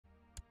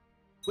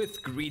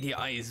With greedy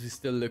eyes, we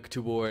still look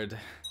toward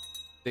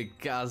the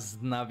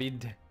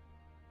Ghaznavid.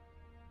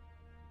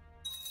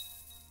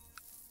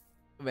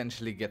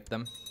 Eventually get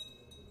them.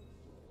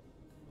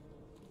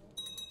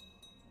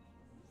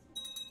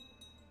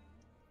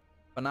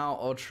 For now,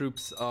 our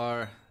troops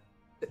are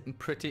sitting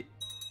pretty.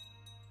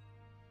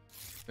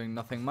 Doing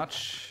nothing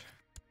much.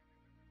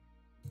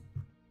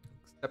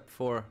 Except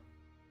for...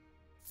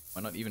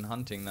 we're not even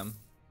hunting them.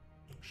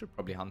 Should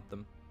probably hunt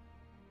them.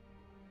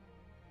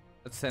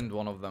 Let's send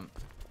one of them.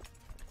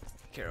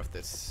 Take care of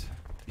this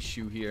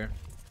issue here.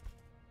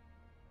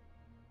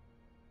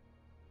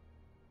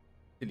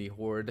 Silly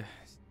horde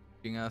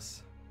stalking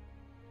us.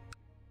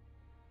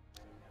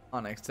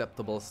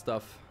 Unacceptable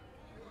stuff.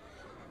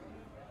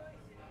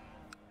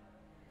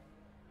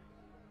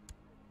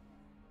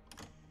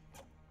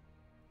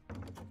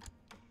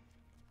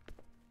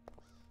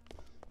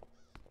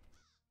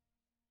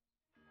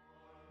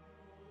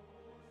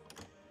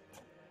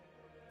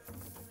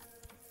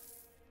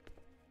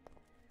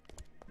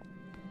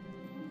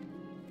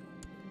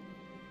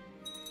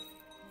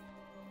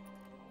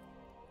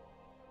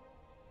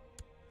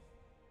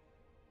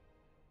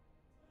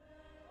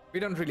 We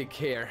don't really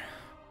care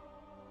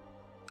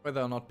whether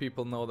or not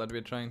people know that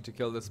we're trying to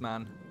kill this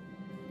man.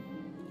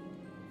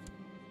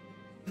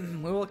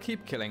 We will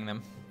keep killing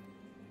them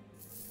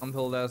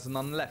until there's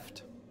none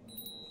left.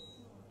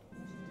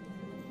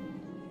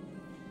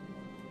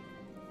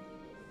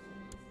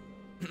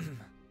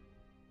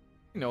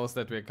 He knows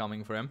that we're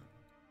coming for him.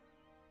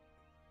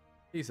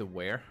 He's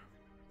aware.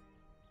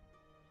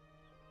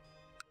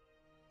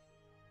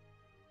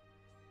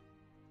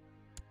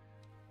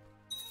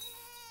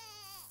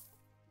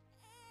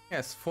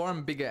 Yes,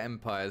 form bigger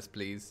empires,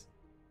 please.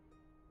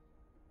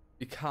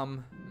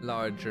 Become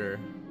larger.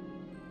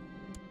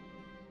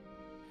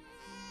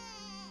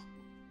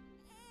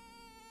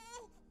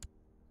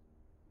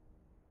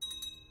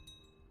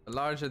 The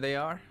larger they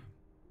are,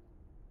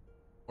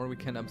 or we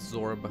can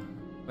absorb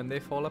when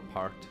they fall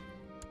apart.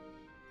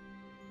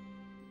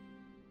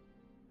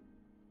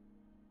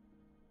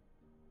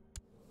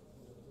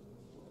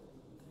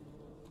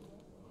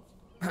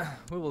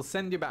 We will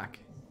send you back.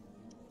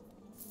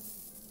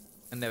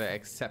 And never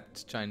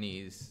accept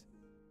Chinese.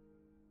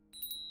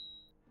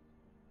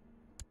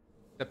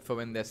 Except for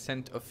when they're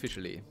sent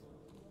officially.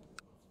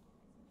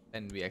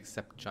 Then we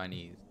accept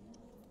Chinese.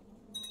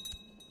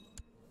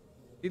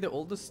 Is he the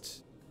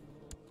oldest?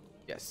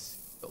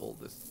 Yes, the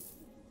oldest.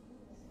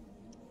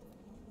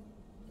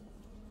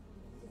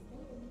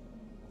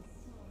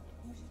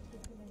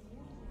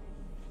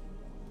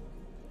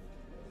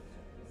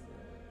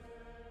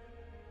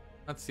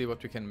 Let's see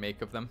what we can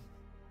make of them.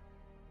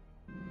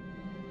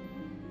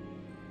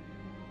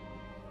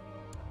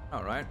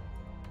 Alright.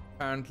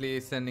 Apparently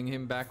sending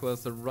him back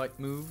was the right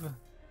move.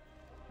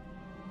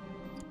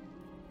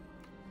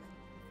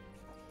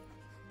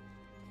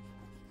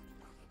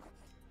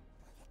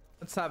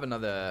 Let's have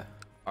another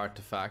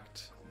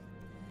artifact.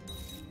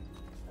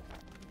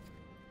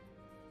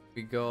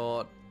 We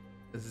got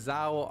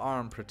Zhao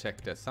Arm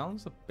Protector.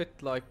 Sounds a bit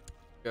like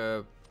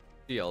a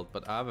shield,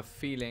 but I have a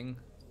feeling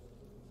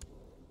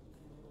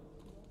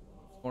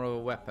more of a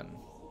weapon.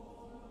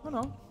 Oh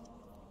no.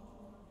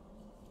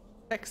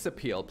 Sex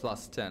appeal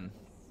plus 10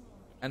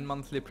 and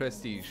monthly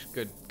prestige.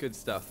 Good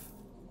stuff.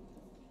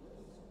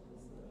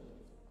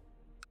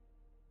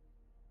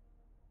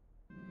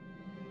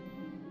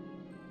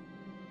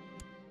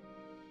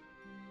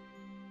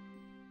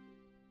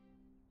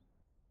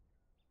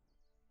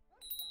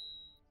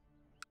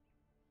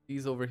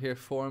 These over here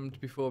formed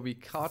before we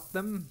caught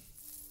them.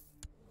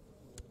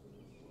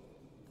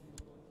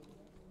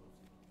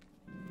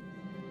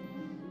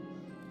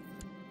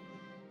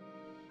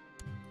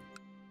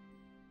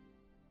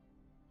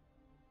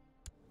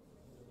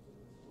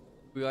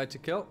 Guy to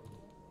kill.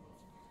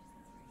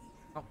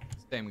 Oh,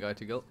 same guy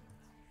to kill.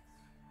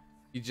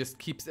 He just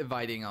keeps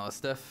evading our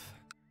stuff.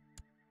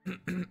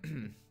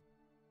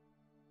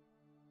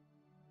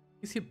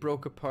 He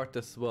broke apart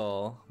as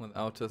well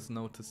without us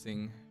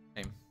noticing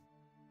him.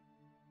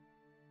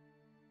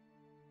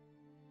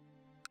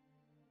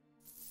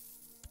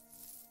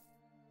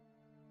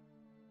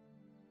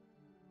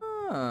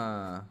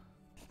 Ah.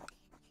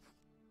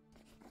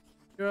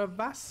 You're a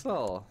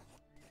vassal.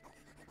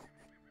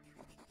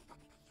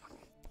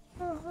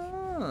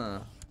 Uh-huh.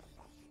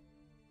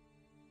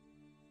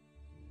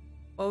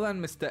 Well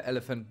then, Mr.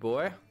 Elephant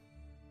Boy.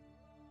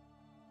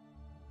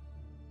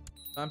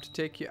 Time to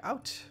take you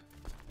out.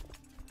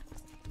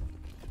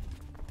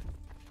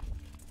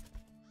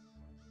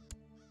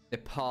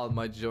 Nepal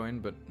might join,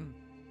 but...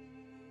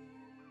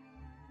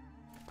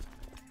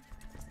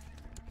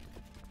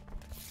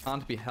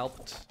 can't be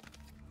helped.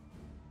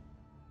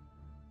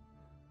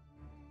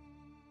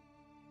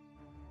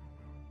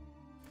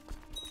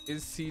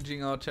 Is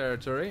sieging our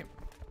territory.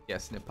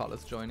 Yes, Nepal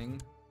is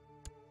joining.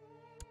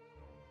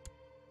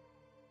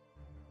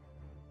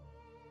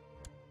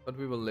 But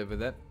we will live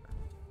with it.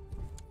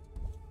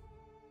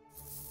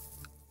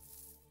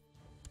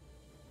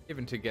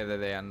 Even together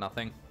they are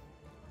nothing.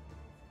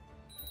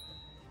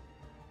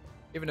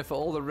 Even if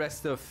all the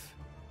rest of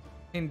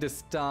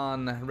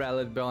Hindustan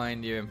rallied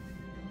behind you.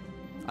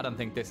 I don't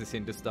think this is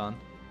Hindustan.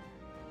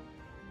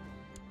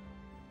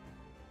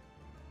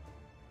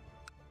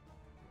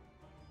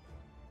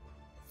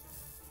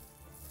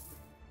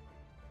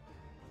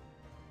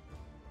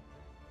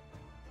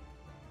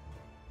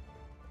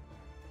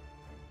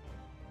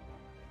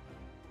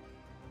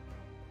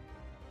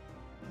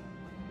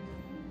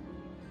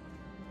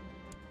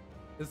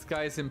 This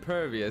guy is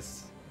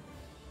impervious.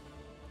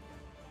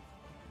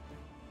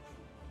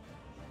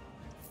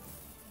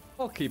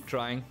 I'll keep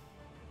trying.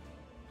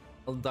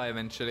 I'll die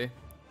eventually.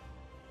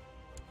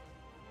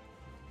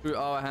 Through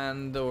our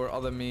hand or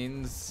other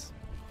means.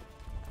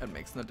 That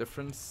makes no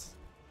difference.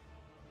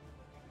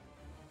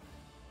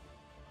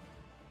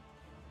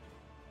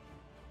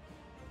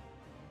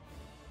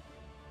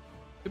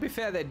 To be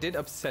fair, they did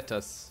upset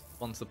us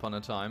once upon a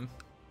time.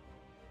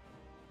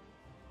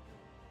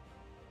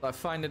 I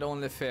find it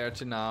only fair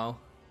to now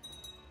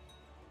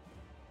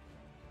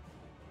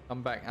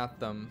come back at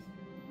them.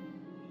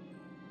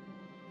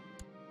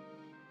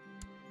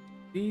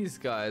 These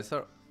guys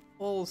are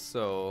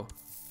also...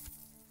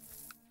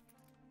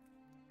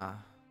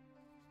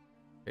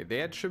 Okay,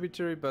 they are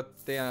tributary,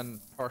 but they are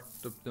part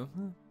of the...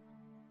 I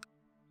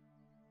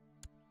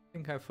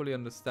think I fully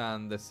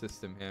understand the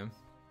system here.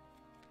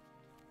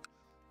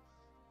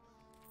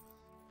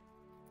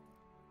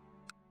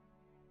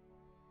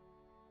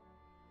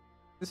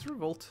 This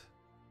revolt...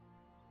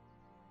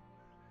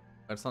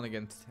 That's not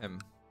against him.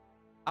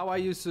 How are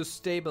you so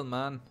stable,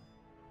 man?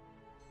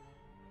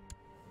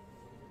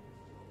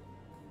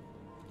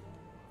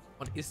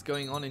 What is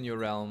going on in your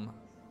realm?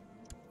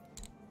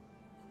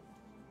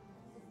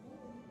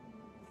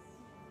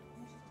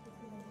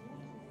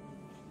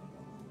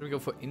 Should we go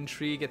for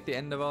intrigue at the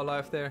end of our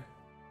life there?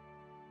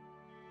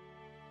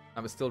 I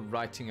was still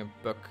writing a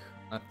book.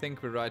 I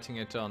think we're writing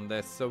it on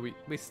this, so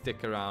we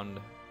stick around.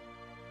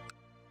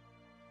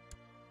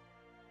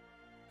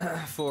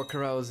 For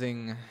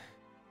carousing.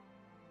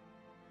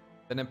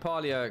 The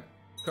Nepali are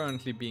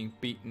currently being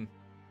beaten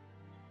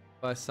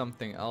by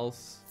something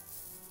else.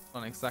 I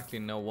don't exactly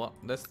know what.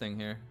 This thing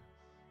here.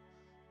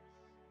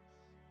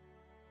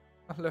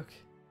 Oh, look.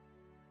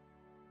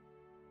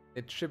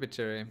 A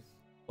tributary.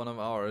 One of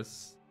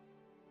ours.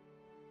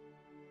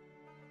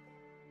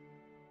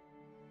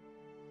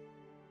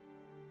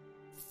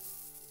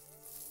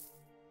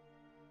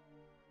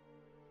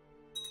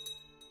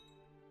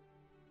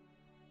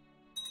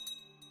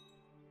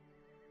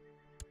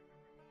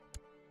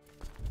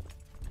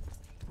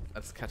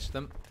 Let's catch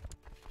them.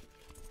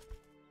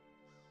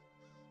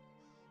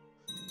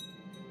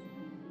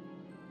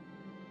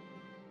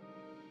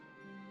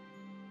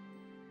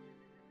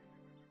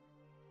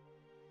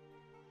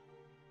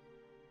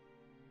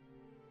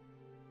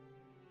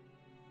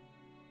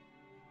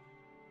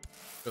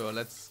 So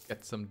let's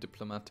get some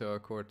diplomat to our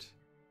court.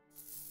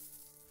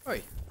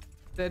 Oi,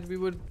 said we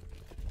would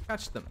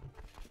catch them.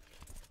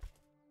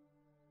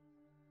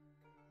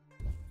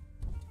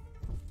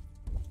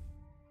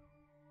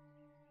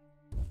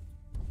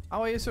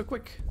 How are you so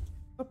quick?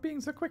 Stop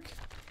being so quick.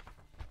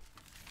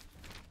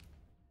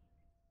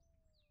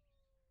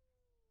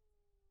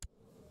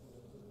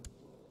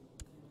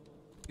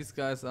 These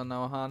guys are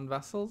now Han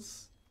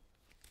vassals.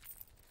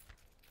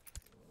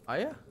 Are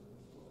ya?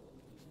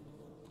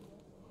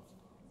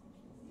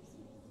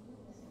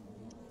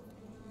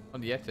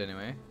 Not yet,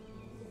 anyway.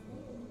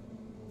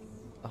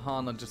 The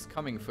Han are just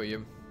coming for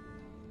you.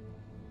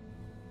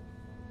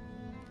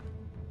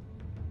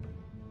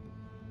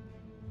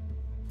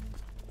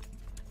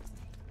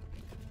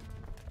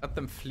 Let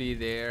them flee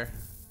there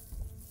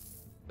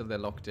till they're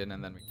locked in,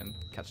 and then we can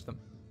catch them.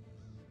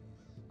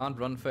 Can't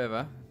run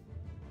forever.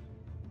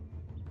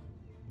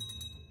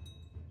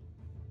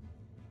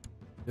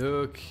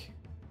 Look,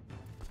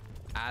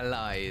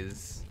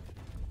 allies.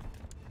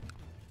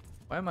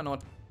 Why am I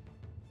not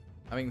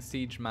having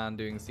siege man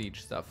doing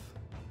siege stuff?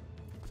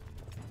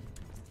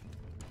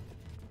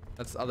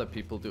 That's other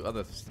people do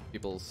other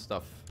people's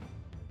stuff.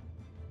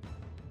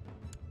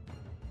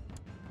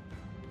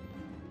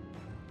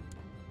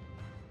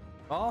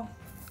 Oh,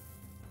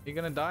 you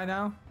gonna die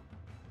now?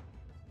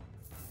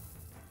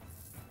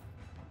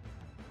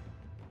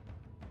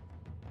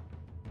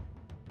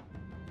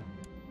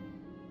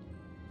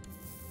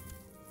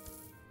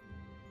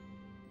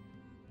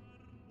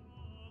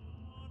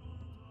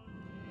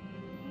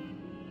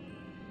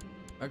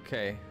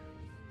 Okay.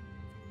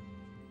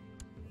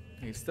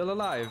 He's still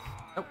alive.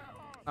 Oh,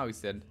 now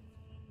he's dead.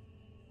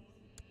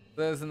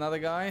 There's another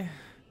guy.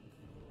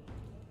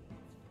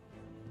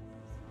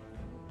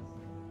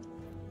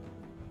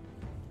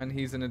 And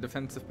he's in a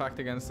defensive pact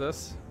against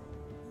us.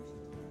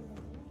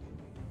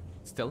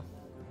 Still.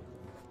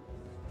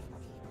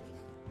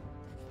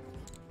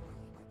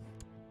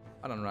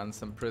 I don't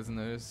ransom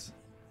prisoners.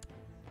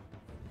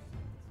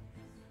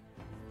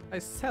 I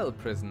sell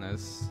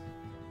prisoners.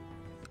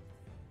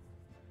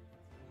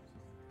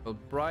 I'll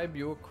bribe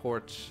your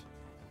court.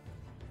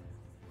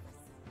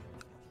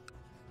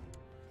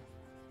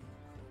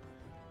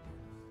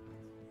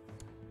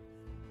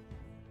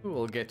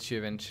 We'll get you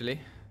eventually.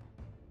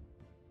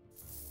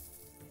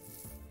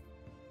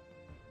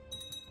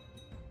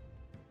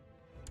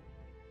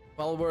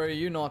 Well, were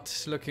you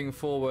not looking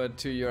forward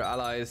to your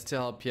allies to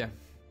help you?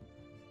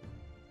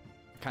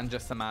 Can't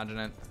just imagine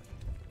it.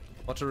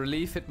 What a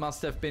relief it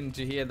must have been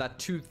to hear that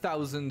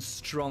 2,000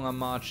 strong are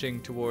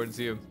marching towards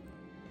you.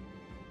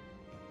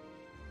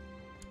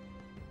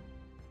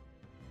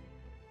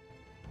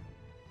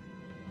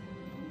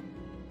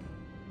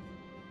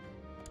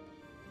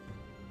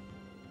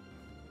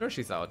 Sure,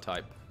 she's our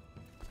type.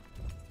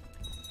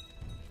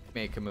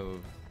 Make a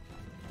move.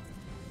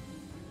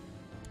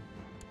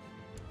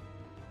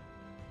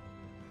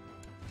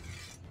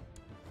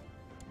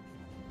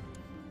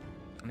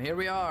 And here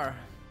we are,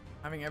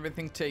 having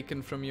everything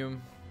taken from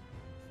you.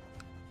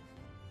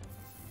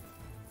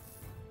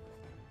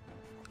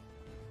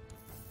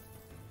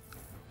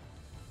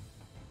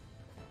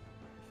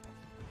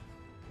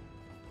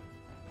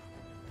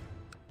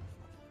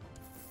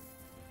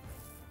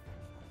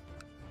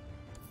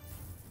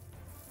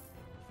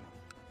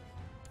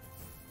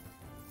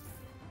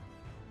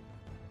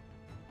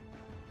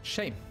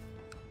 Shame.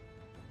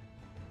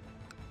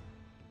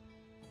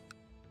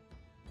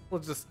 We'll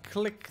just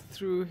click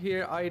through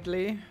here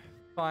idly,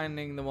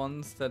 finding the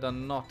ones that are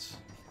not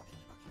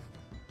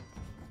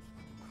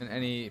in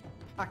any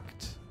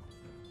pact.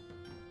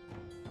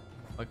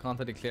 Why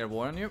can't I declare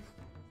war on you?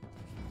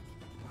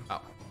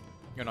 Oh,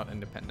 you're not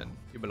independent.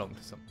 You belong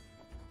to some.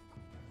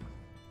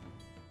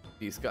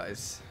 These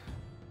guys.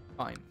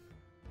 Fine.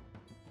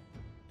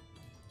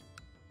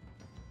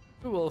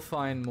 We will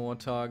find more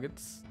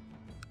targets.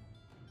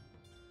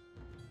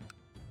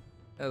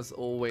 There's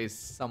always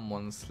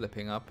someone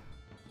slipping up.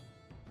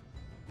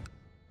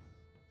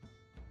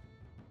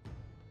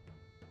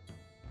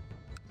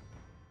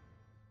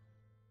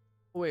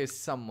 Always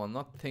someone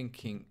not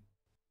thinking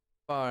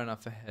far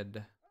enough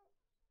ahead.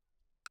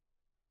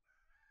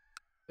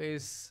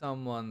 Always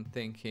someone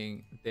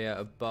thinking they're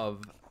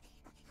above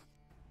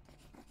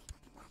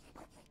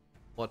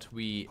what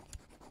we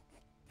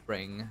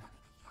bring.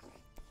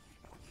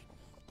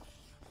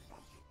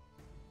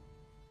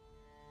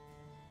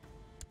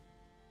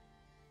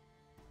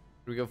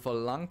 Do we go for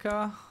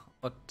Lanka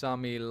or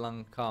Tamil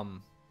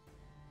Lankam?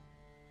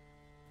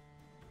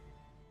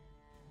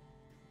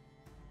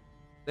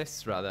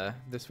 This rather.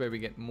 This way we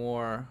get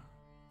more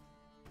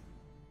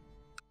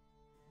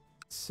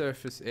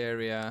surface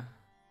area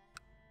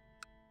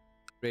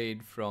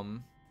raid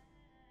from.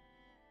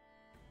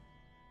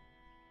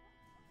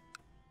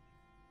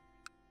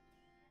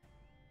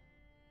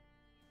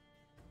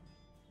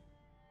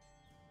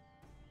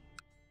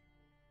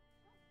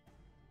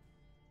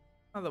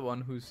 Another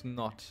one who's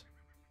not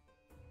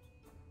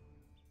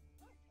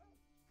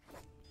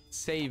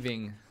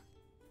saving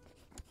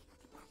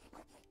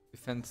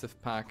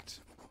defensive pact.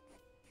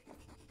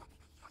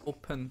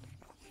 Open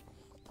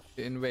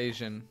the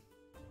invasion.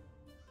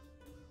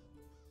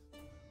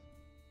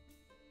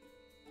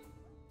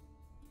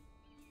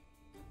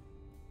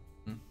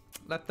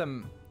 Let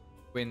them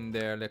win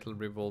their little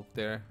revolt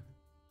there.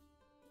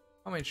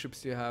 How many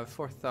troops do you have?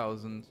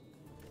 4,000.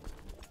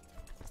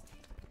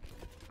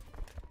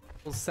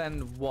 We'll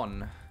send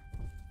one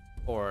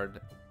forward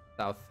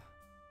south.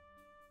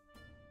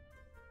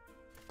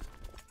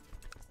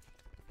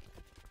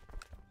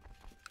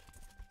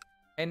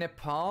 Hey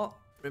Nepal,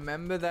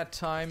 remember that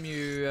time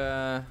you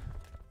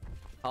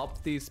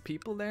helped these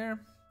people there?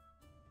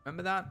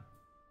 Remember that?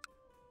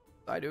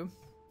 I do.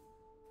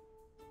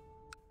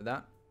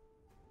 That.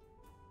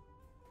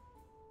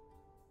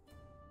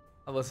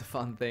 That was a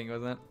fun thing,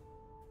 wasn't it?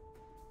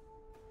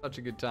 Such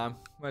a good time.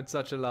 We had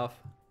such a laugh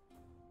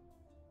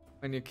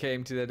when you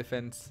came to their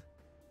defense.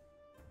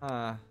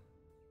 Ah.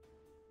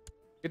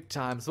 Good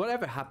times.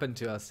 Whatever happened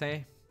to us,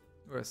 eh?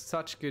 We were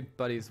such good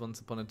buddies once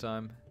upon a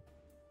time.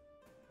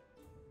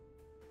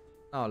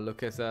 Oh,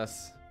 look at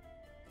us.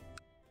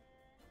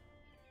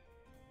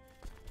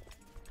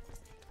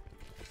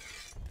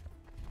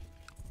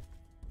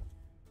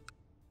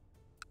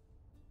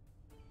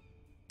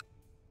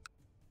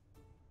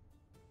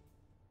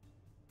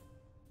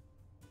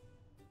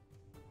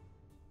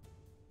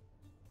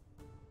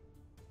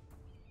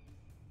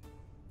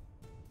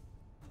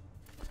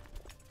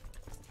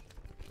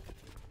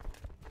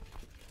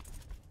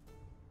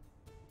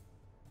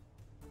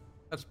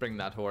 Let's bring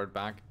that horde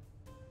back.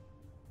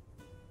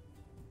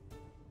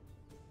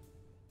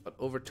 But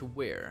over to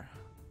where?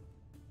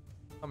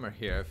 Somewhere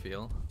here, I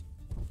feel.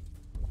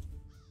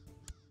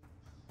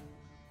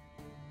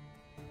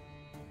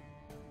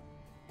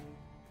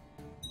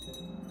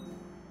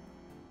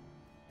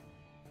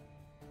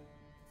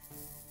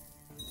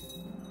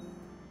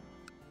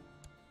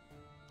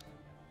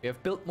 We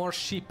have built more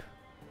sheep.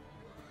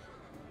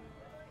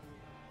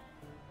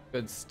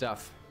 Good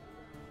stuff.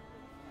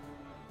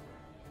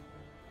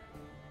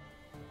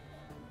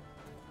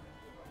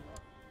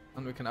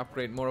 And we can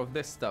upgrade more of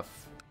this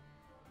stuff.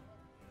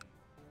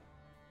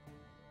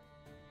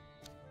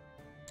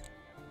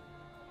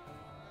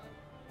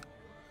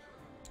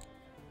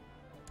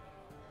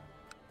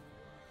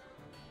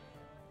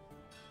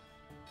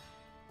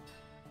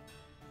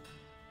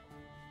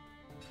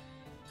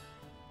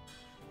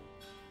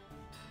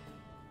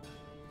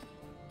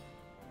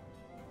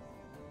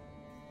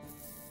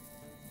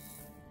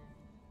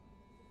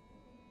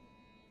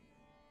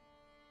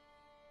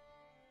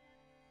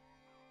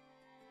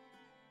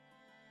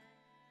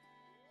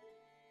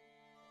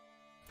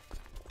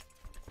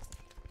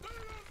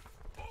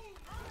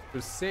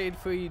 Crusade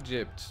for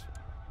Egypt.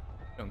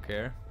 Don't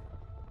care.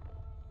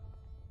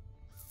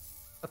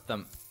 Let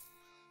them.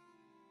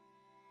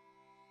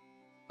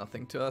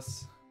 Nothing to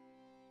us.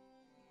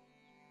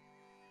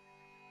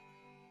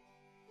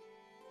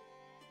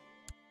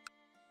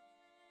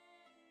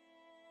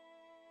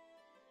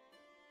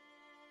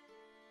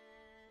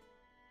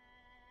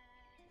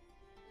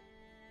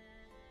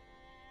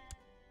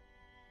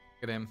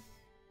 Look at him.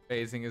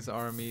 Phasing his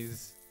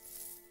armies.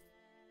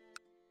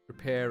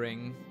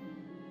 Preparing.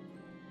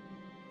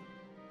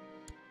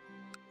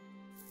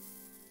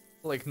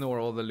 We'll ignore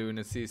all the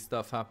lunacy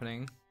stuff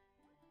happening.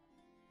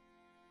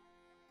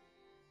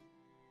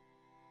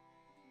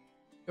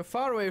 You're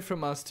far away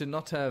from us to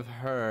not have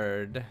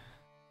heard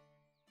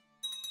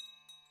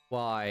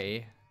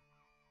why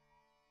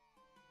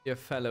your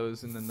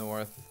fellows in the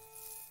north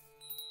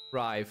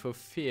cry for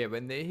fear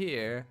when they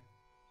hear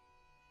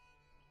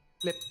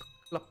flip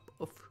clop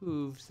of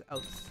hooves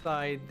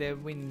outside their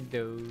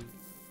windows.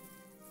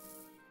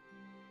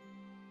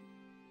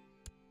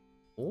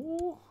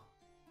 Oh.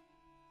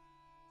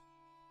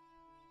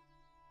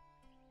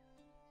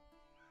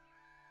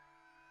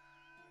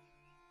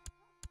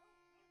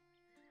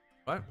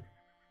 What?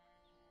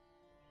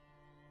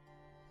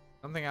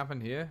 Something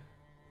happened here?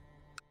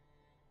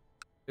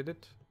 Did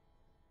it?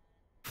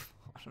 I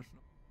don't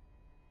know.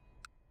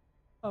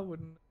 I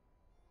wouldn't.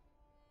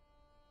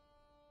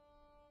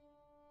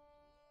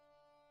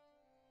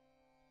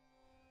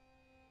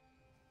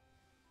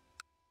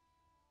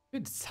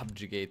 Could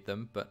subjugate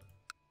them, but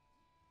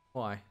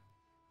why?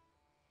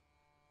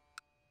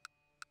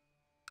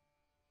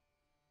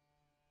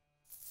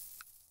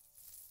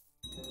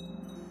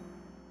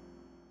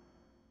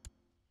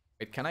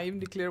 Wait, can I even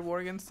declare war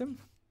against him?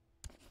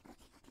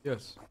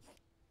 Yes.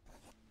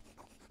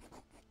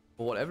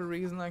 For whatever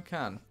reason I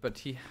can, but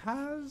he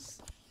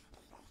has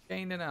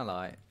gained an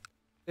ally.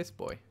 This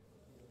boy.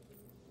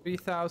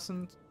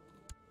 3,000.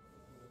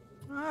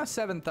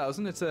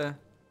 7,000. It's a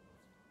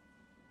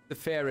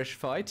fairish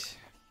fight.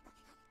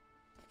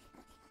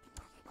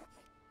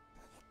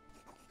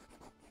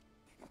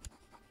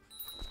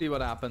 See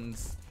what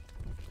happens.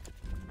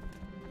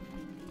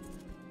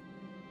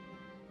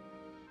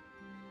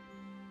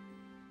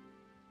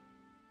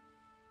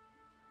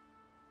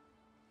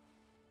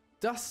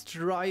 Dust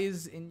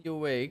rise in your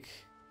wake.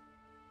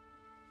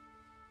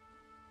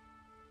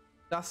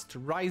 Dust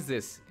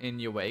rises in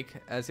your wake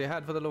as you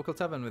head for the local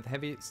tavern with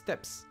heavy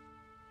steps.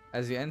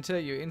 As you enter,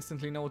 you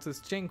instantly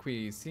notice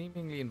Chenqui,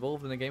 seemingly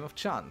involved in a game of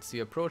chance.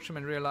 You approach him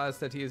and realize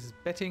that he is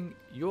betting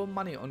your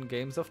money on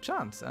games of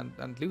chance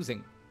and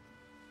losing.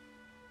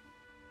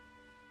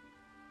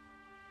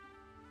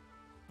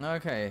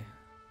 Okay.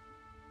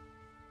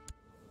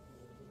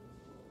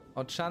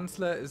 Our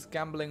Chancellor is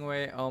gambling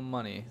away our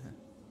money.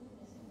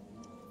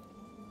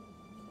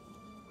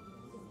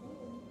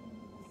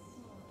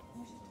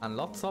 And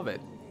lots of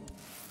it.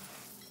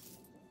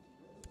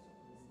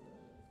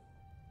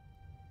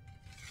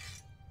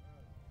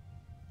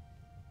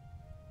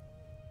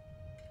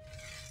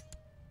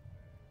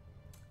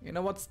 You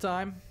know what's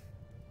time?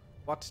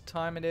 What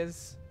time it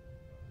is?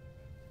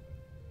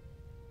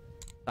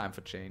 Time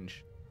for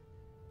change.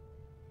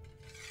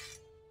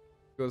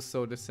 Goes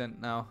so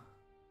descent now.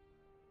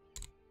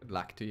 Good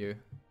luck to you.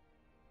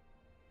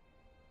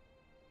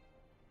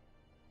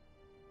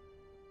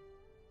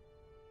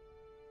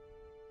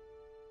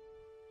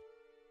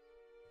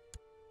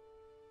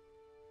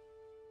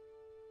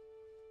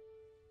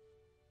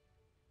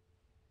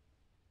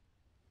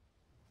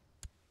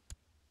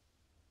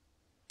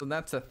 So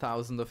that's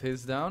 1,000 of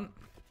his down.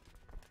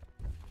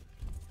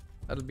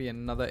 That'll be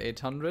another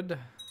 800.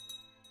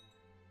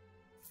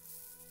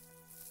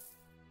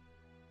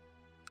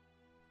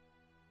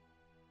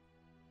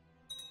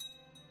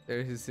 There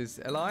is his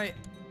ally.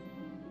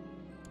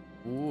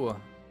 Ooh.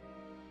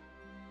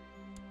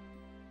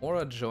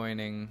 More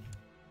joining.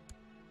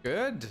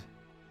 Good.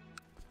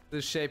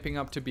 This is shaping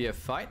up to be a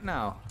fight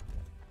now.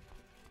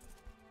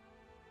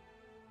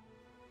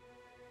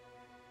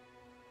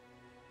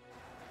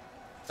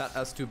 That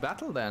us to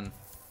battle then.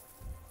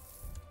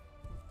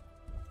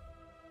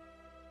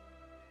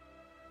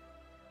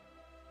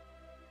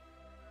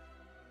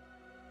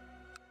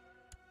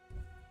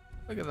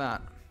 Look at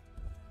that.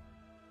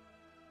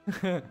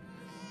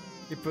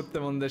 He put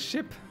them on the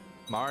ship.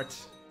 Smart.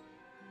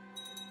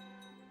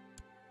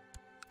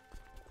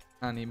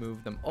 And he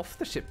moved them off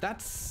the ship.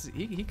 That's...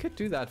 He could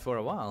do that for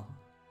a while.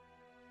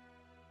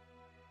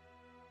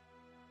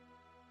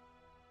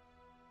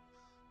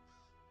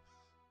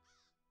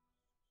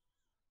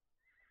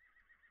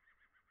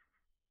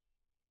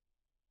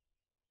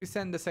 We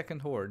send the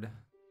second horde.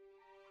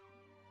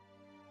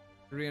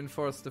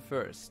 Reinforce the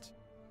first.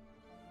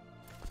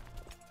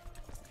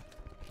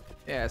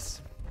 Yes.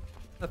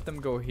 Let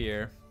them go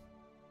here.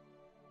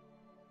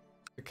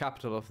 The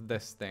capital of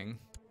this thing.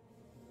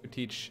 To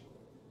teach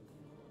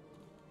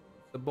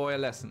the boy a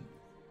lesson.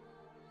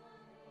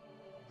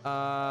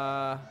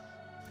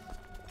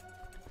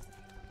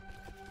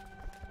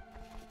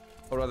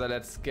 Or rather,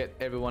 let's get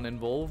everyone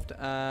involved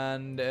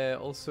and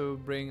also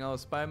bring our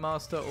spy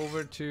master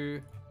over to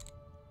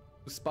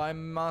spy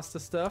master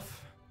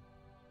stuff.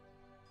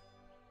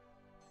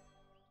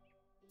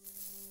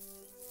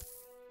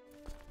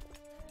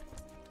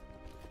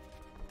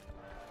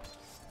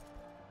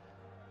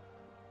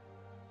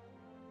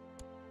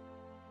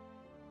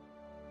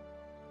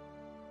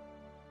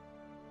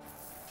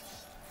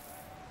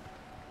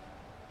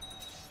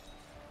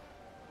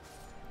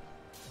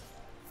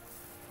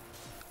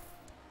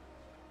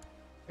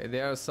 Okay,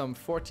 there are some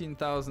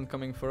 14,000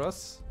 coming for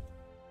us.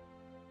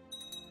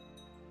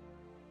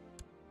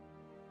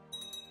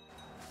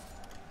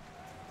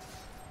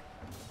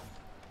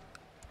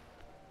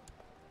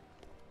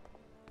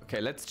 Okay,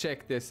 let's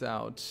check this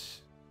out.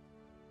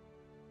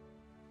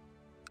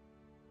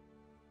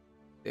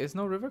 There's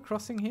no river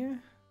crossing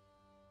here?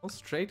 No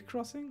straight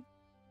crossing?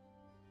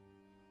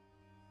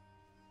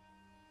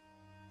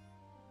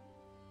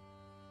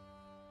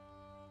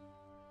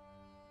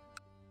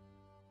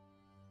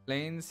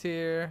 Plains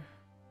here.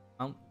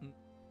 Mountain.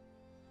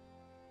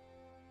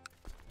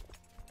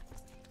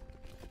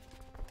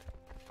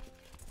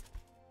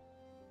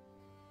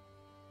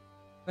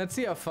 Let's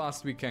see how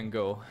fast we can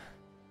go.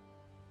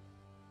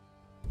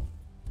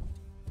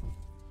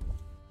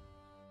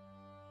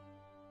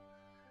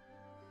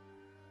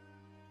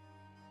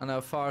 And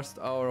how fast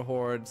our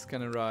hordes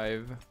can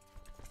arrive.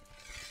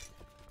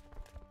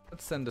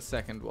 Let's send the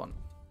second one.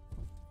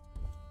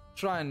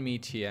 Try and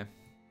meet here.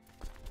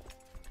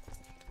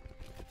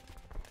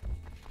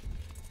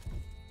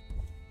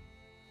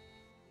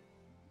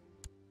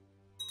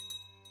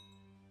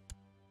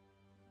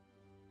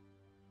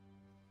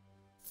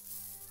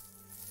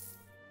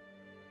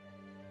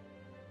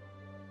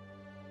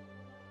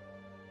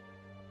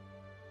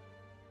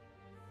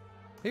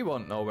 He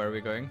won't know where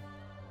we're going.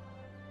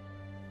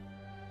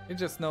 He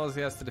just knows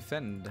he has to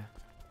defend.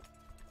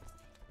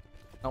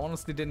 I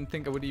honestly didn't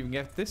think I would even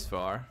get this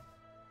far.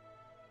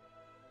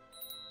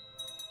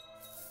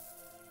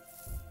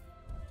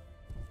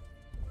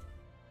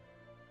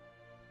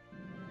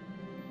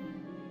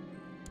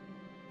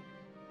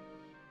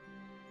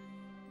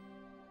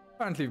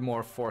 Apparently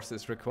more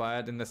forces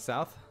required in the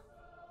south.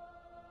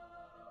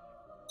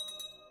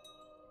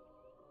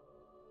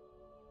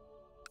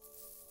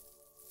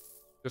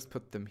 Just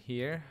put them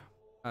here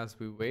as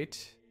we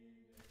wait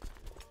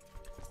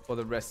for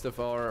the rest of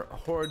our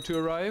horde to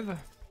arrive.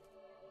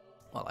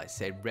 Well, I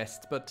say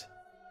rest, but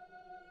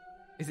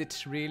is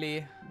it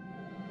really?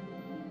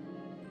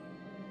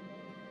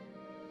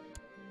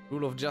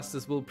 Rule of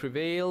justice will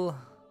prevail.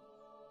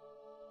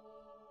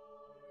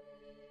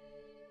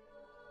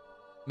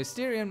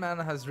 Mysterian man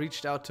has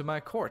reached out to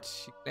my court.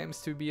 He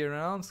claims to be a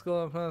renowned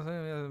scholar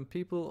of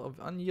people of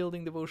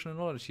unyielding devotion and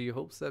knowledge. He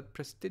hopes that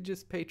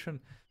prestigious patron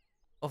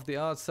of the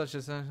arts such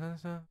as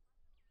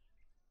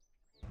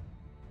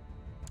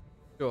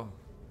sure.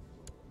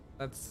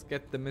 Let's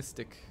get the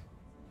mystic.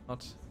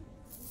 Not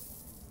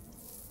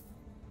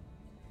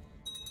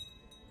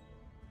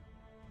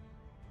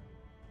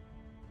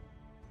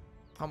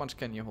how much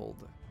can you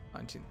hold?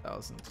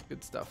 19,000.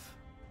 Good stuff.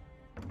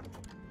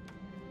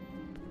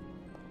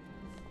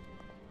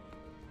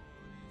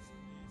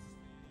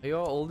 Are you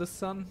our oldest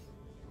son?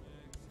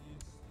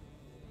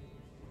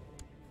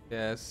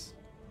 Yes.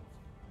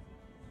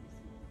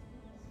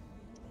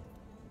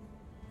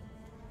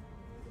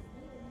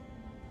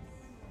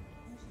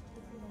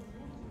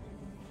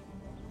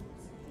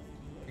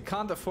 We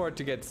can't afford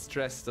to get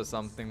stressed or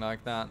something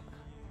like that.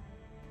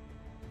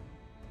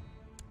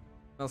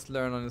 Must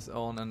learn on his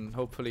own, and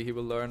hopefully he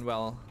will learn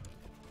well.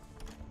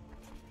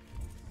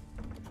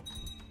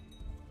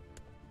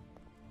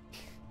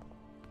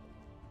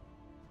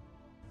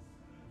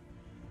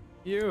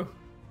 You!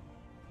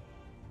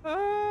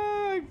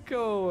 Ah,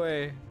 go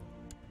away.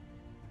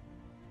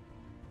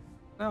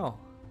 No.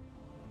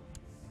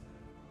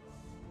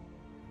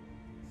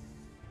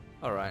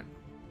 All right.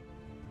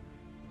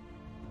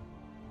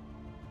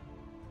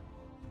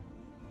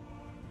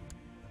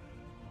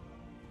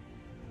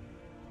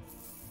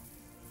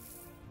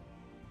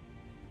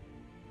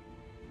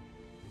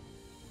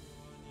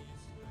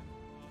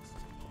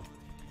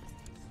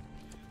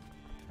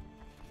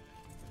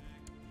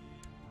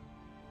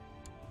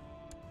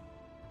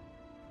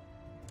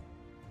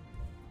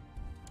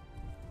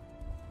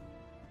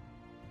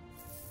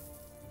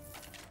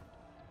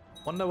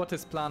 Wonder what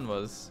his plan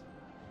was.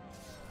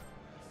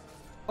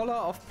 Collar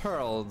of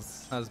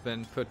Pearls has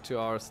been put to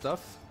our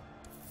stuff.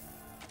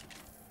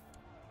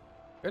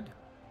 Good.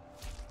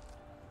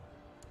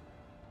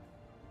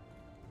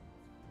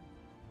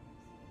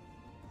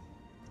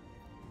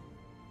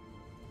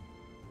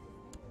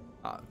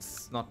 Ah,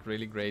 it's not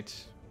really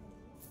great.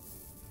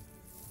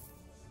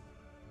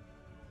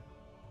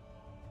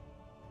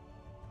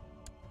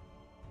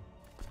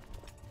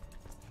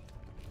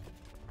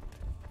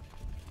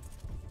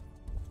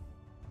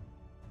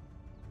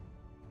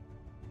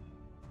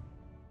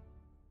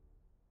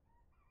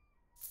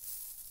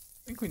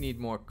 I think we need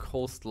more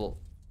coastal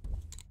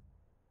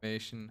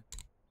information.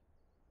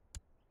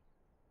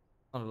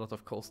 Not a lot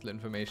of coastal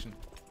information.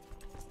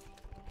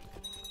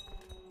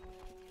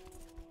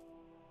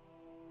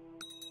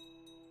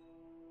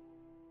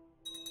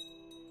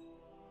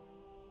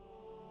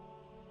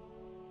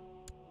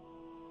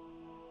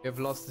 We have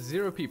lost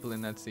 0 people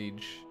in that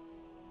siege.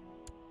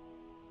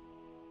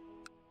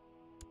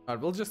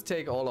 Alright, we'll just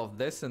take all of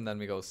this and then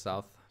we go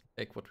south.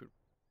 Take what we...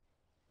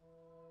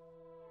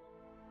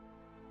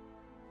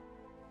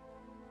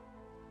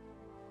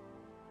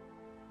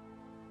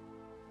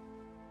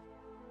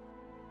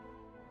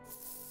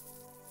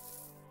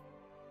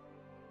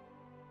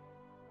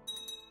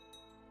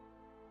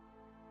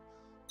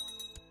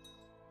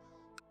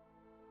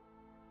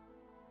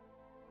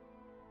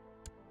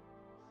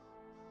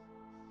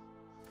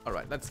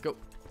 Alright, let's go.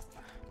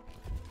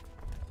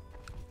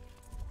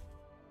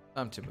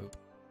 Time to move.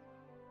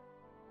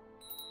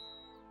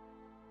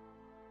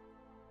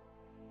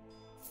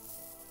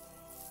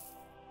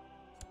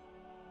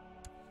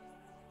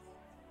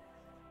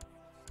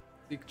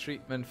 Seek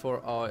treatment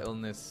for our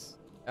illness.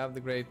 Have the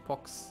great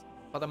pox,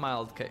 but a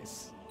mild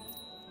case.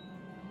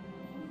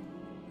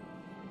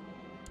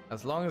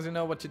 As long as you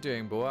know what you're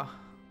doing, boy.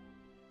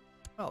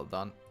 Well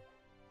done.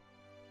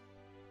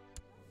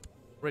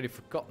 Already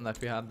forgotten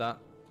that we had that.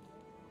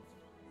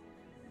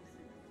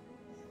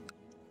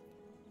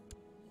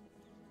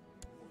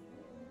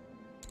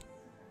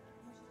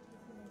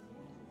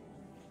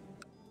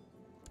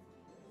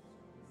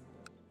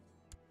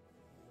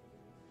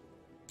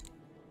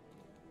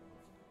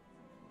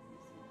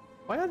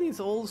 Why are these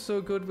all so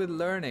good with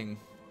learning?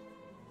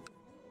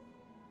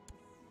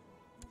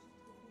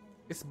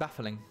 It's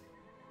baffling.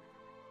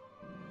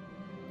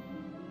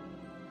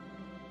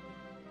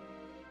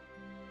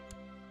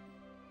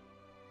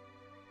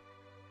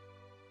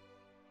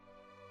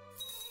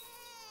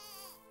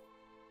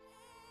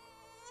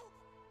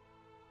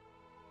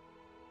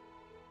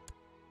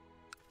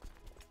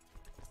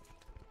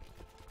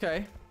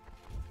 Okay.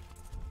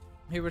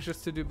 He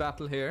wishes to do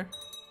battle here.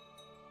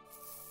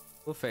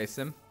 We'll face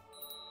him.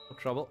 No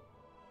trouble.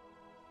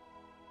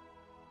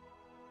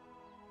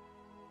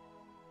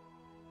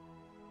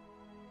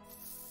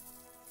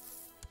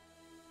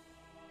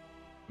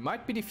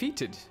 Might be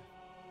defeated.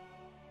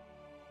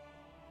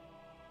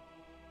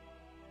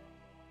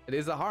 It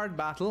is a hard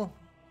battle.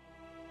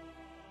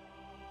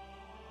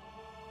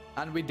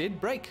 And we did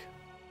break.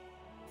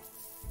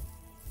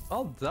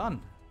 Well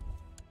done.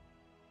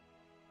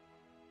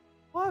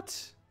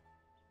 What?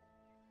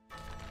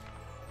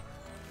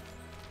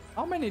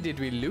 How many did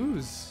we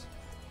lose?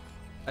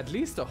 At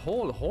least a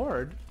whole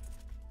horde.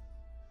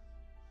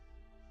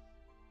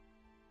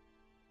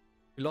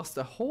 We lost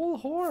a whole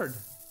horde.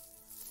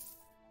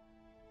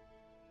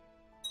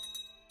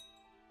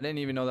 I didn't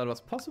even know that was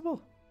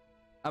possible.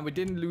 And we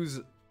didn't lose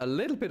a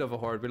little bit of a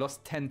horde. We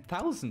lost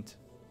 10,000.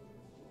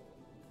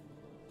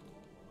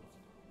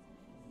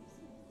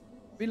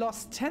 We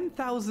lost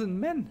 10,000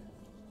 men.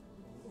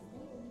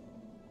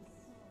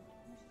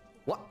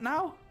 What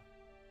now?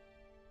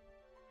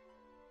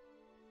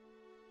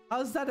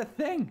 How's that a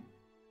thing?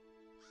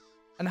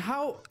 And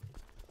how?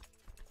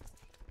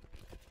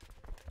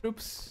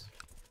 Troops.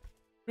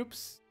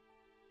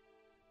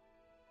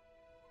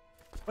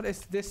 What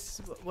is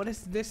this? What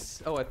is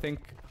this? Oh, I think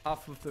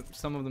half of them,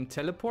 some of them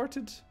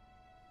teleported.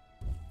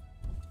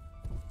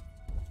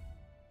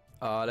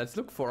 Let's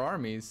look for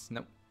armies.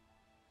 Nope.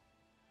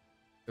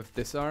 We have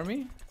this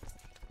army.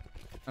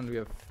 And we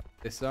have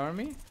this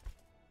army.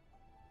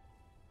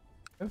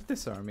 We have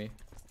this army.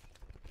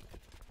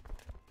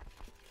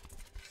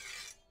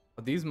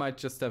 Oh, these might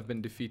just have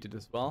been defeated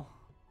as well.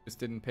 Just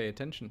didn't pay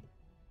attention.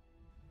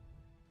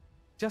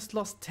 Just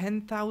lost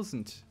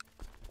 10,000.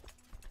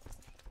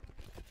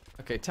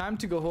 Okay, time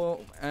to go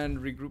home and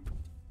regroup.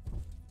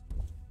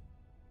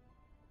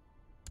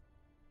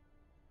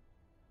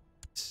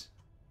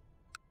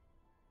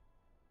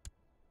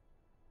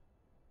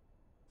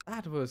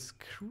 That was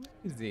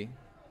crazy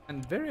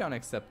and very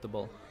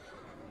unacceptable.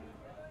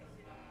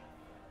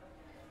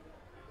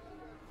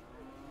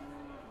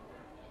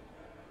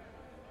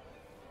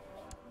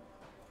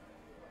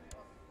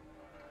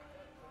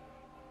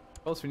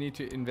 Suppose we need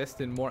to invest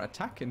in more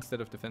attack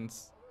instead of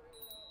defense.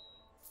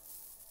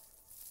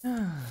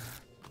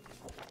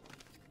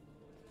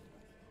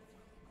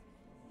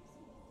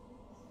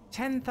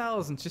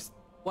 10,000 just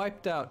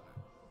wiped out.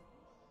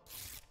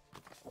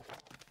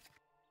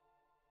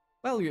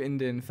 Well, you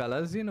Indian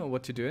fellas, you know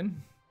what you're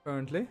doing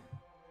currently.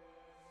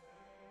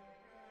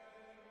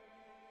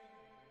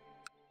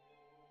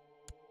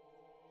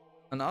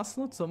 And us,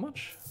 not so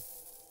much.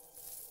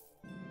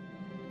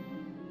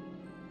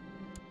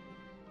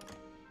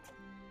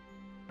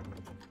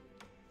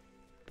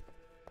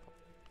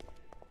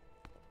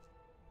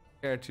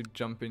 Care to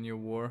jump in your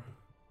war?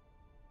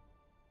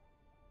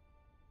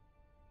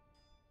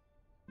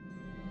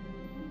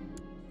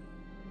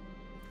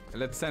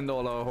 Let's send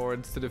all our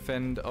hordes to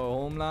defend our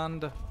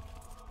homeland.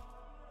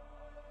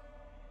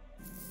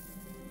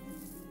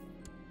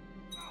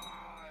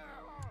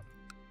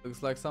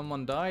 Looks like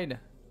someone died.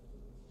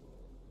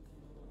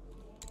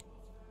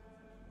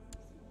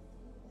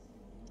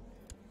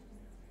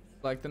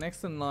 Like the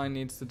next in line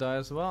needs to die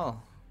as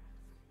well.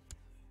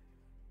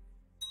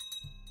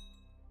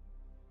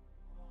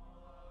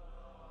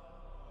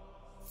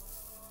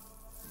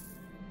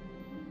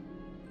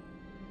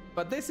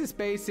 But this is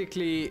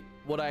basically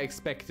what I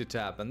expected to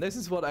happen. This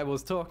is what I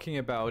was talking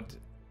about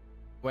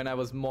when I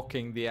was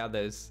mocking the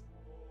others.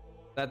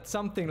 That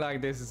something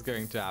like this is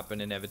going to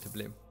happen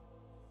inevitably.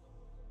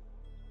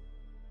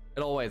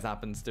 It always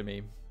happens to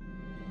me.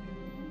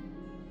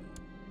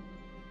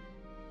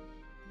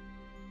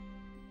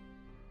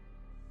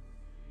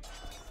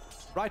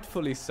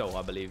 Rightfully so,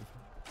 I believe.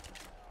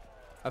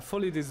 I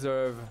fully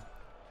deserve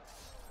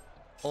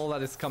all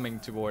that is coming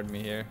toward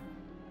me here.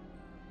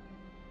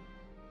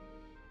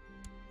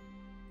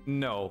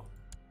 No.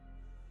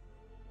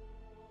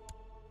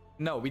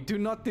 No, we do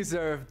not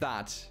deserve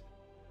that.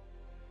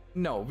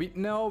 No, we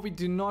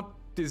do not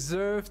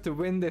deserve to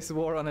win this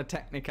war on a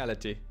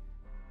technicality.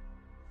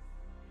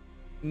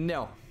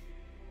 No.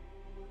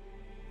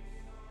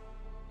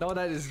 No,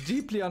 that is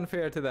deeply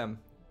unfair to them.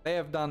 They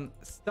have done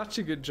such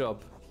a good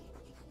job.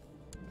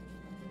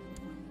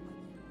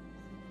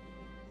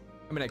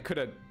 I mean, I could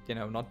have, you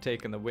know, not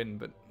taken the win,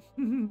 but...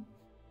 Who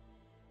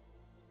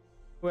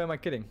am I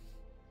kidding?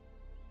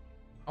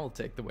 I'll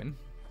take the win.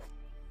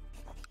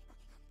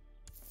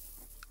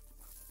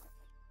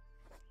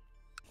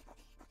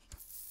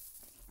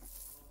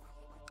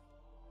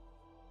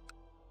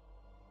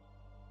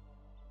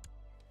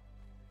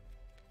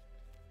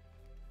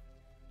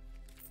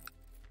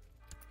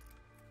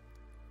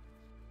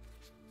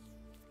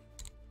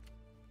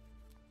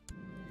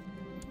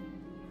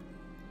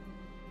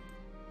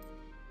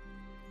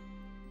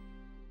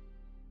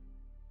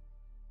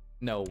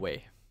 No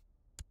way.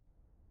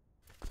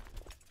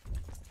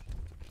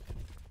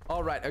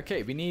 Alright,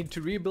 okay, we need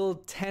to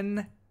rebuild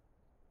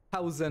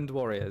 10,000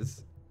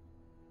 warriors.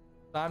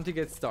 Time to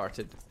get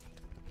started.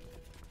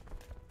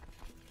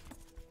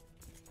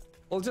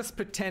 We'll just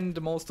pretend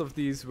most of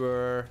these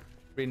were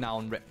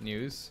renowned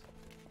retinues.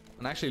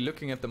 And actually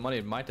looking at the money,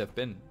 it might have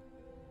been.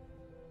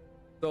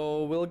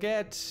 So we'll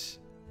get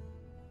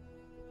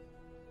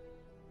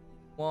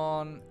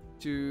 1,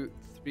 2,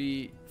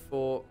 3,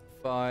 4,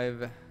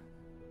 5,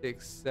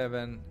 6,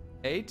 7,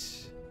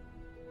 8,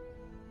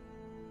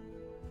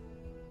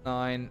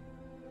 9.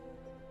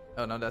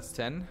 Oh no, that's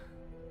 10.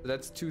 So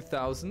that's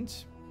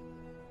 2,000.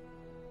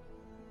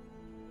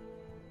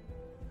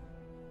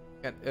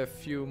 Get a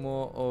few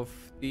more of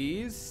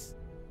these.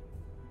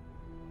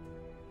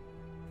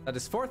 That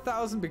is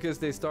 4,000 because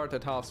they start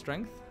at half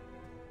strength.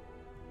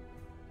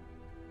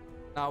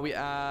 Now we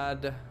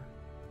add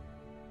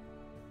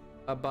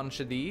a bunch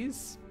of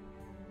these.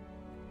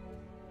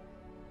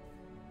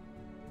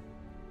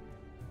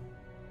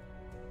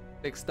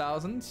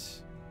 6,000.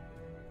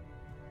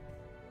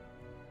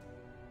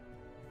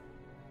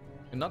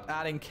 We're not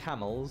adding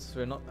camels.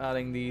 We're not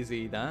adding these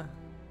either.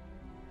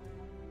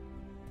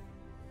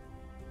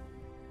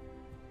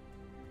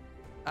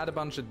 Add a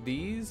bunch of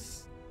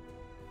these.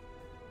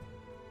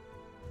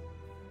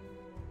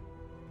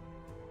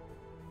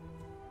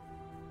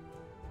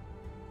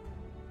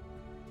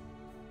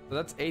 So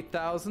that's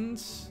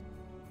 8,000.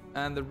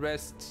 And the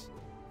rest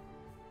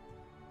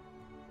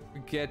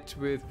we get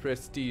with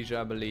prestige,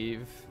 I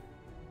believe.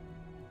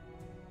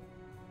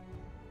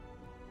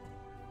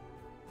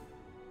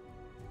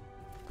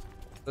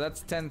 So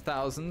that's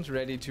 10,000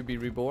 ready to be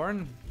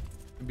reborn,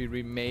 to be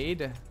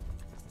remade,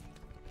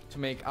 to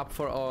make up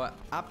for our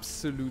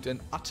absolute and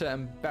utter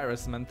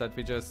embarrassment that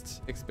we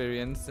just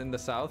experienced in the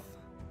south.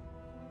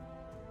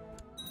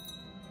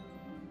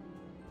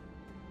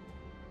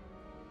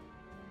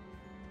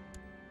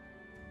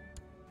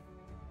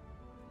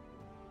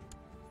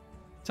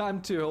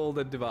 Time to hold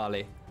a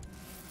Diwali.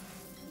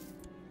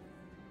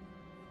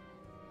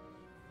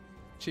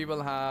 She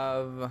will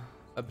have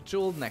a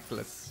jeweled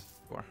necklace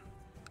for.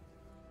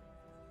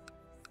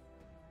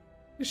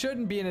 You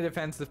shouldn't be in a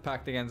defensive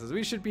pact against us.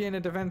 We should be in a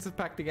defensive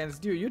pact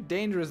against you. You're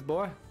dangerous,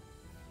 boy.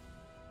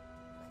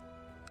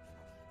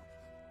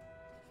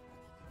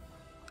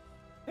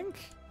 I think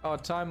our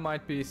time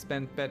might be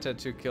spent better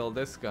to kill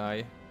this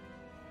guy.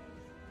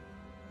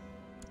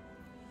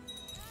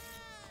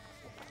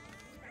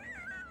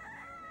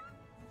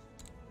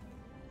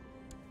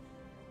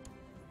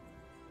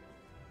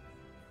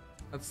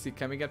 Let's see,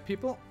 can we get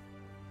people?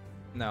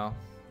 No.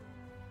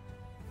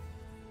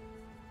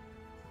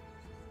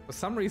 For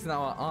some reason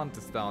our aunt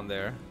is down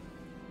there.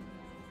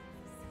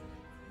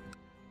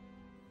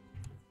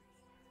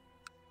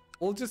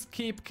 We'll just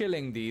keep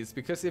killing these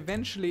because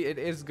eventually it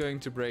is going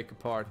to break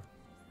apart.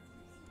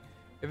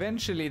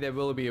 Eventually there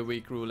will be a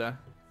weak ruler.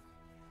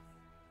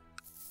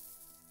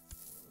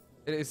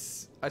 It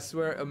is, I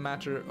swear, a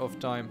matter of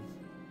time.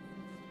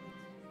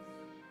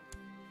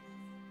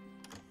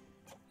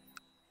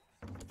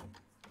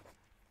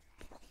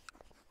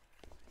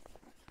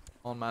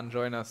 Come on, man,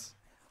 join us.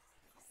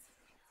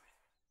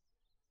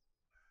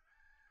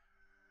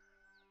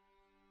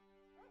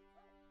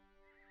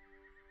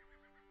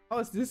 How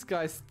is this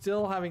guy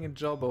still having a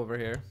job over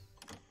here?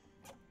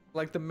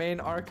 Like the main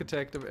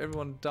architect of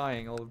everyone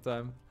dying all the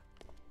time.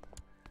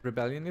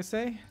 Rebellion, you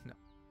say? No.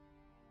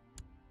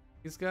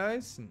 These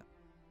guys? No.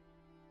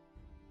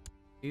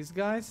 These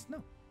guys?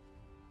 No.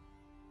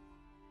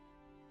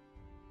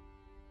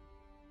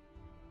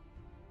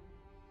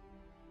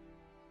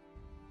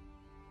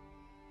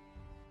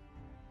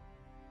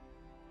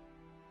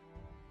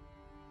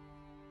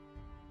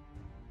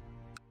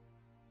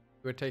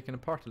 We're taken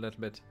apart a little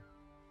bit.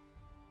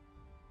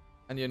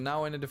 And you're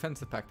now in a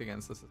defensive pact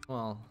against us as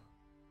well.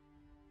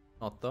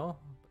 Not though.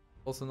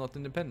 But also not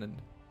independent.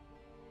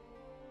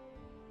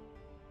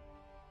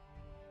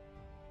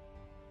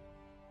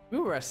 We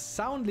were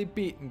soundly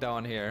beaten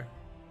down here.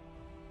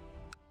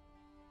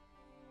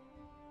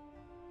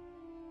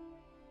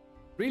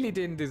 Really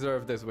didn't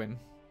deserve this win.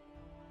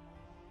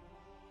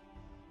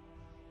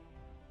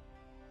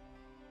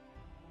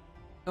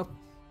 Nope.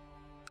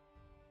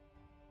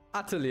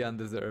 Utterly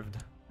undeserved.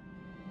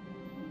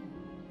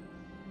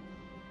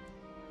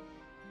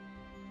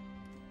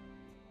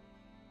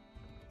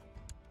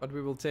 But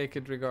we will take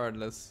it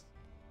regardless.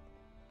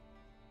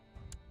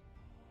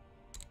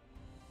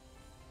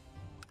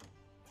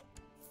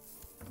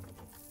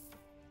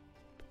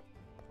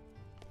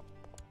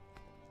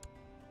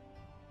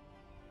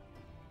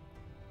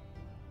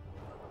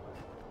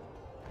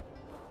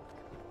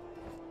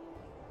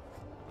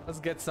 Let's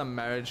get some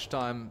marriage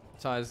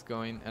ties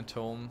going at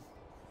home.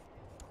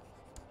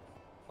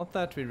 Not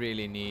that we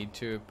really need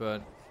to,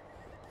 but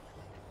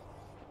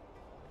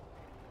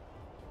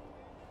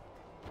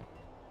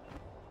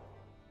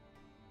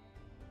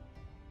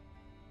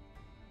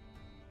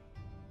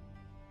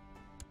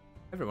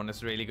everyone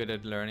is really good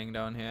at learning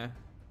down here.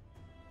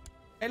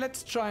 Hey,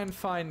 let's try and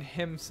find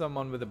him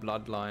someone with a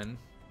bloodline.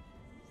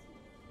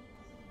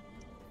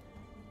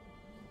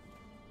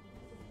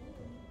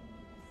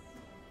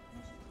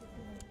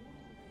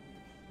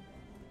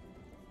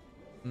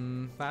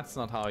 That's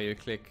not how you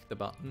click the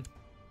button.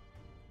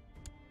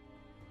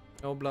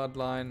 No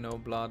bloodline, no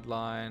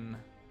bloodline.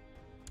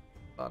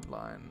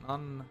 Bloodline,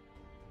 none.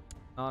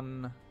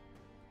 None.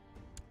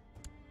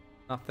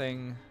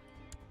 Nothing.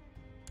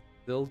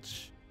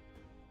 Zilch.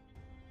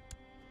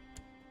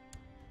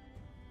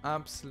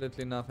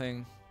 Absolutely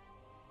nothing.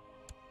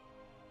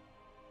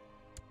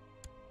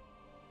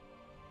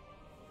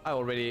 I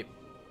already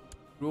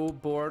grew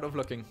bored of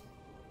looking.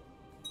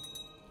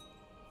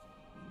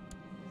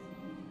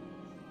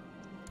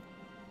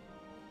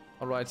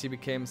 Alright, he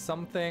became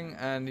something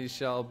and he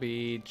shall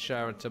be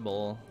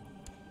charitable.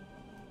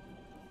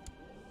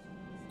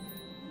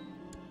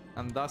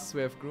 And thus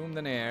we have groomed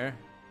an heir.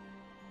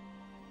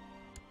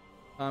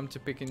 Time to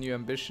pick a new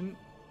ambition.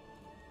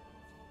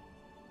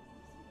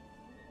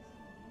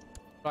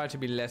 Try to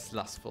be less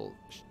lustful,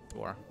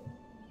 sure.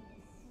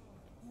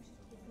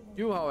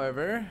 You,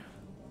 however...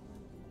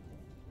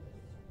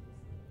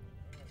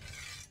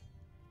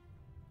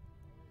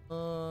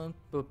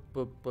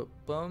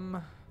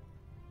 bum.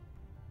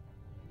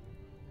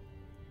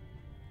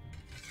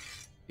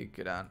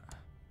 Get on.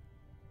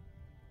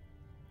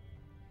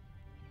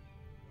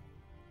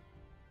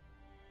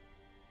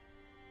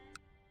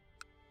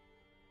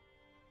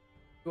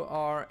 You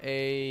are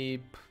be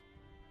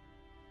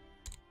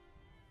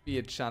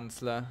a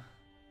chancellor.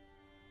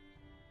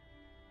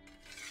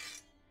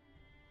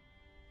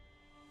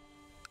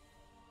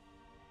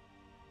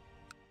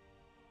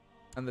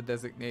 And the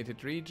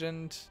designated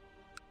regent.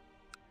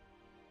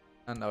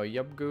 And our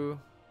Yubgu.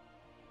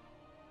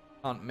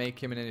 Can't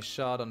make him in any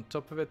shot on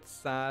top of it,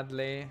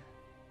 sadly.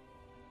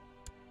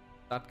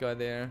 That guy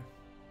there.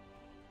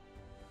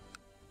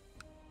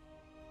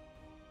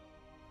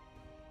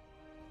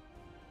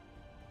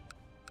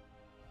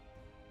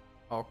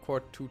 Our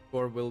court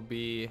tutor will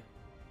be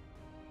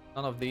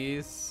none of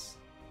these.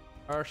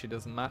 Her, she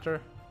doesn't matter.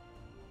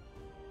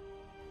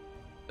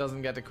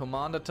 Doesn't get a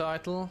commander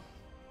title.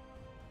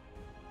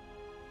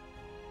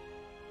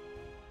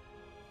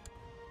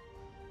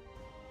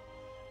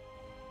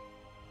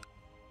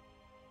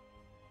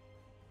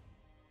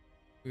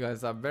 You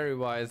guys are very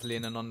wisely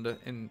in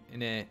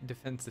a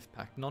defensive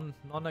pact,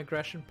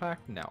 non-aggression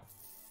pact. No,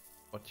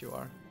 what you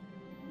are.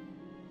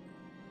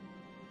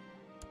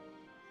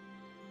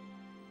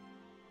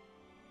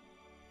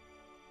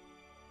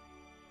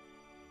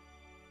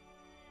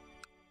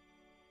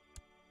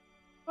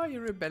 What are you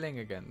rebelling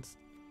against?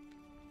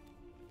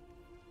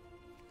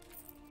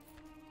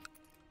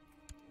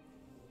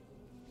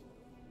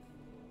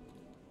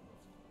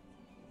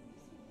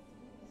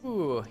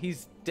 Ooh,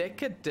 he's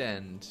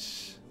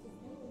decadent.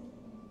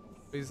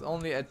 He's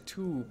only at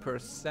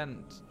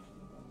 2%.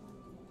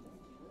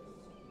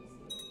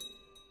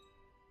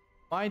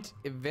 Might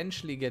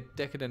eventually get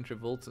decadent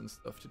revolts and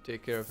stuff to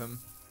take care of him.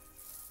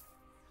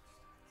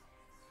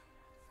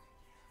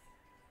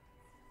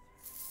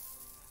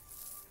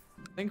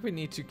 I think we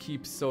need to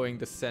keep sowing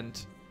the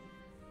scent.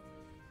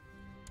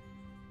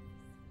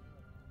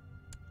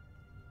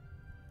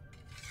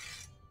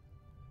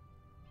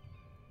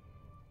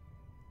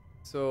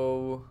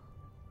 So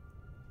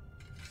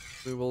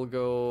we will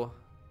go.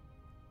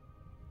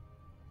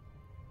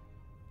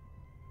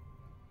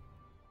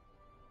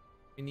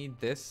 We need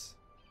this.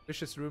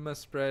 Vicious rumor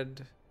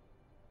spread.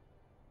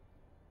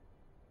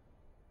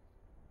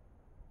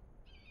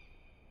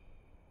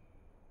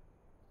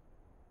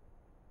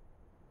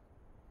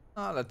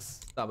 Let's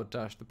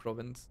sabotage the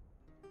province.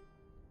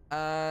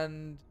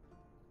 And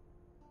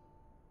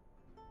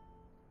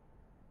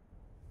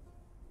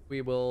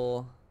we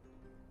will...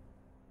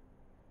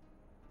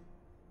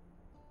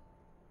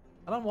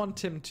 I don't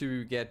want him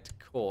to get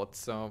caught,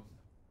 so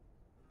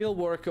he'll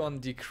work on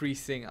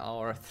decreasing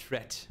our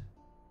threat,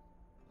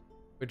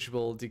 which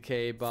will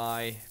decay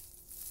by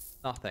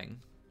nothing.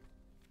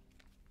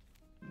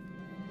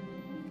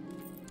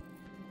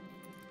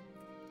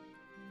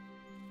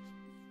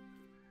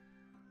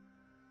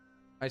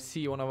 I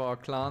see one of our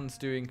clans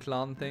doing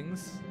clan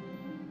things.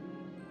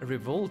 A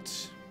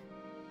revolt.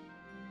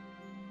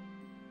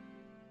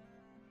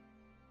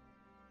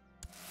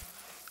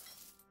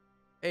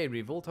 Hey,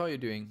 revolt, how are you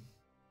doing?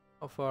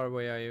 How far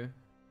away are you?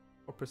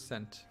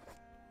 4%.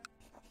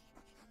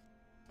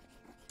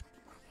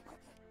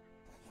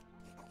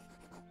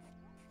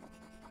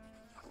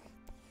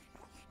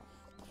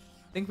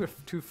 I think we're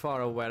too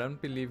far away. I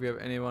don't believe we have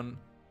anyone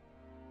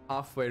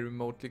halfway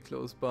remotely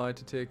close by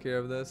to take care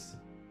of this.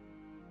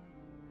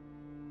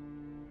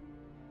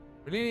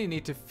 We really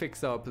need to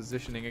fix our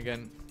positioning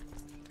again.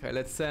 Okay,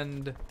 let's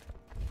send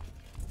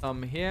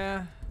some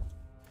here.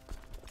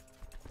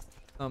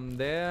 Some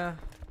there.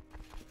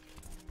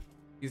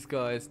 These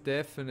guys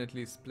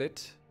definitely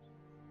split.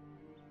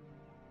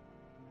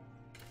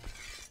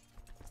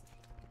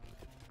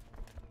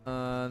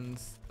 And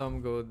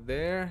some go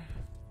there.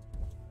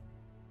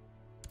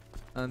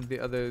 And the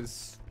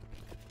others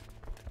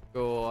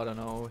go, I don't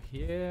know,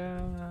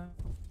 here.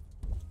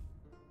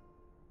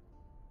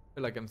 I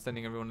feel like I'm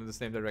sending everyone in the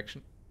same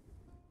direction.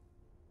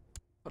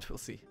 But we'll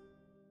see.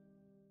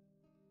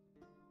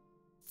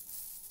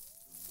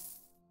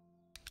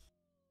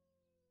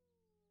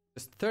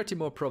 Just 30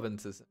 more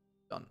provinces.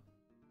 Done.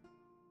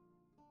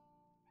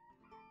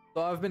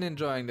 So I've been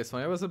enjoying this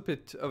one. It was a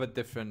bit of a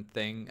different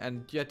thing,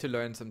 and you had to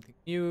learn something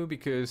new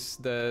because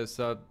the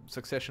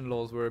succession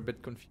laws were a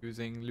bit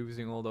confusing,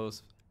 losing all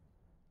those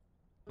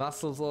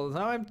vassals all the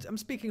time. I'm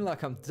speaking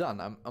like I'm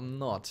done. I'm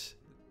not.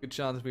 Good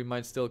chance we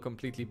might still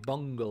completely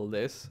bungle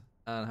this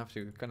and have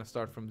to kind of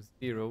start from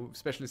zero,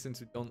 especially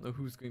since we don't know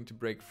who's going to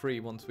break free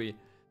once we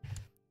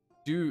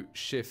do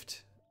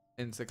shift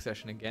in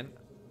succession again.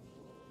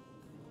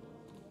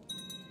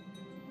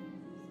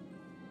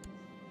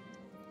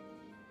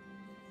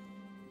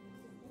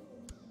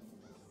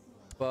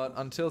 But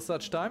until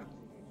such time,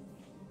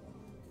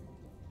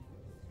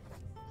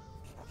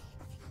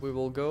 we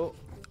will go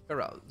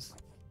carouse.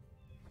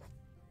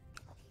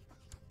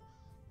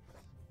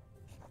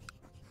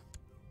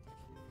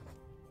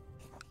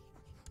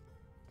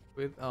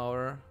 With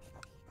our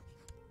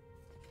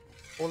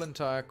whole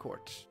entire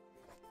court.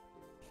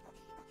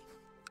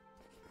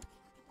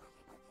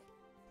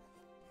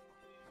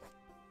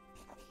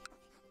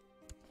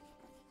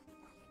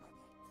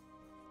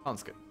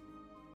 Sounds good.